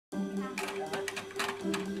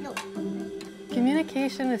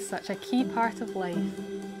Communication is such a key part of life.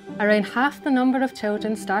 Around half the number of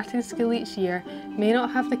children starting school each year may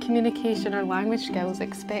not have the communication or language skills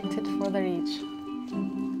expected for their age.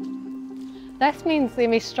 This means they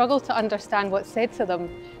may struggle to understand what's said to them,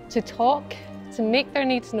 to talk, to make their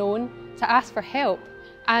needs known, to ask for help,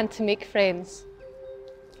 and to make friends.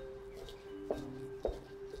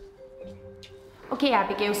 Okay,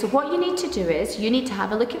 Abigail, so what you need to do is you need to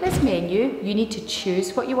have a look at this menu, you need to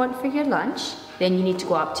choose what you want for your lunch, then you need to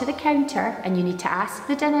go up to the counter and you need to ask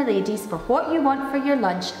the dinner ladies for what you want for your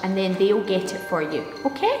lunch, and then they'll get it for you,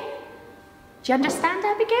 okay? Do you understand,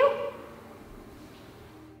 Abigail?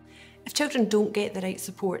 If children don't get the right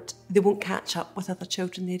support, they won't catch up with other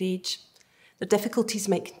children their age. Their difficulties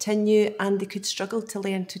might continue and they could struggle to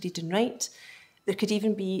learn to read and write. There could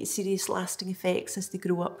even be serious lasting effects as they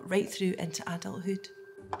grow up right through into adulthood.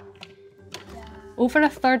 Over a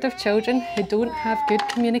third of children who don't have good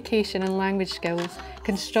communication and language skills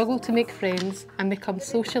can struggle to make friends and become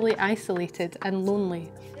socially isolated and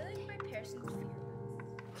lonely.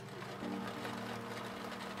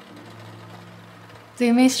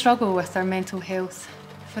 They may struggle with their mental health.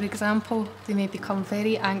 For example, they may become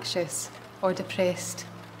very anxious or depressed.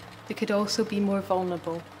 They could also be more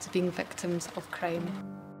vulnerable to being victims of crime.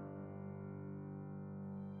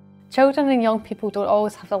 Children and young people don't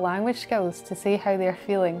always have the language skills to say how they're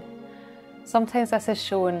feeling. Sometimes this is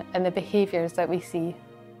shown in the behaviours that we see.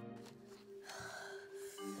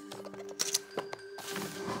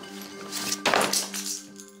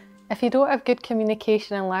 If you don't have good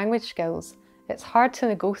communication and language skills, it's hard to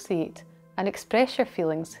negotiate and express your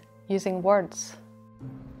feelings using words.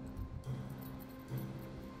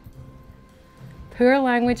 Poor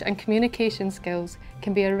language and communication skills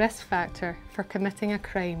can be a risk factor for committing a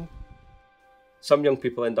crime. Some young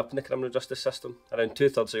people end up in the criminal justice system. Around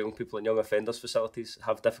 2/3 of young people in young offenders facilities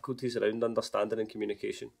have difficulties around understanding and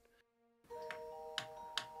communication.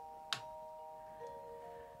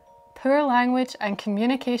 Poor language and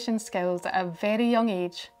communication skills at a very young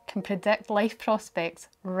age can predict life prospects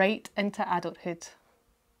right into adulthood.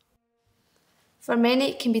 For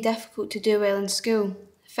many, it can be difficult to do well in school,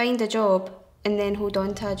 find a job, and then hold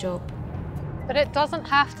on to a job. But it doesn't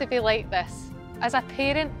have to be like this. As a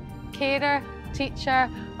parent, carer, teacher,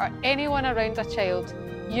 or anyone around a child,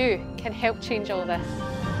 you can help change all this.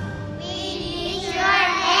 We need your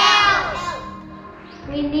help!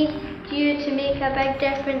 We need you to make a big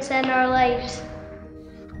difference in our lives.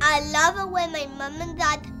 I love it when my mum and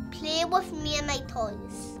dad play with me and my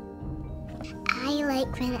toys. I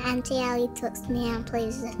like when Auntie Ellie talks to me and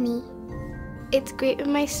plays with me. It's great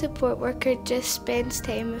when my support worker just spends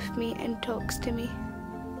time with me and talks to me.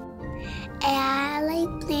 I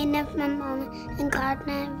like playing with my mum and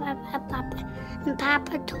gardening with my papa, and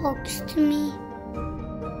Papa talks to me.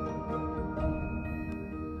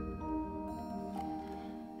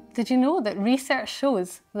 Did you know that research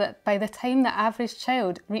shows that by the time the average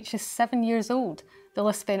child reaches 7 years old, they'll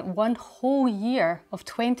have spent one whole year of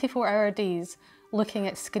 24-hour days looking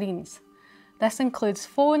at screens? This includes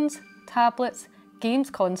phones, tablets, games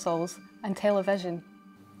consoles, and television.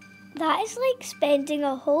 That is like spending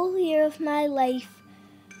a whole year of my life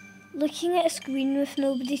looking at a screen with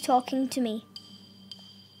nobody talking to me.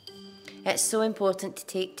 It's so important to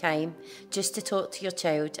take time just to talk to your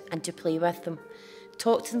child and to play with them.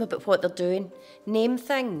 Talk to them about what they're doing, name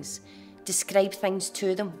things, describe things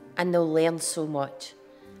to them, and they'll learn so much.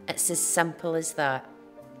 It's as simple as that.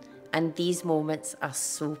 And these moments are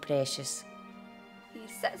so precious. He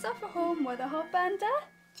sits off at home with a hotband,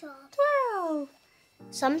 12.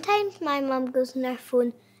 Sometimes my mum goes on her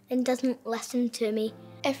phone and doesn't listen to me.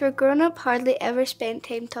 If a grown-up hardly ever spent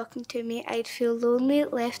time talking to me, I'd feel lonely,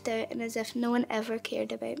 left out, and as if no one ever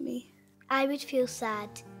cared about me. I would feel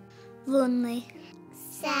sad. Lonely.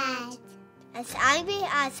 Sad. As angry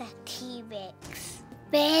as a T-Rex.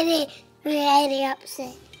 Very, very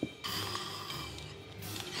upset.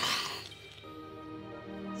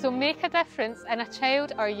 So make a difference in a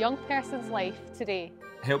child or young person's life today.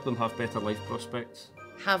 Help them have better life prospects.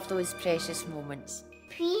 Have those precious moments.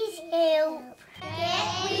 Please help.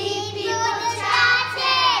 Get we people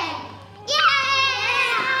chatting!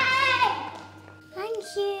 Yay! Thank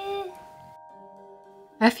you.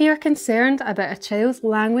 If you are concerned about a child's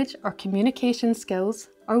language or communication skills,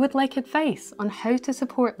 or would like advice on how to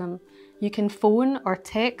support them, you can phone or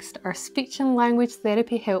text our Speech and Language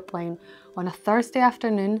Therapy helpline on a Thursday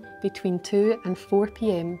afternoon between 2 and 4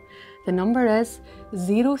 p.m. The number is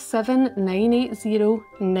 07980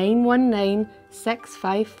 919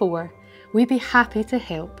 654. We'd be happy to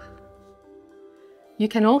help. You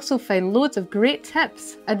can also find loads of great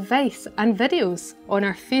tips, advice and videos on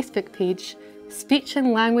our Facebook page, Speech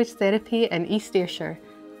and Language Therapy in East Ayrshire.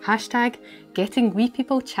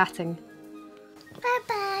 #GettingWeePeopleChatting. Bye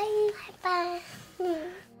bye. Bye bye.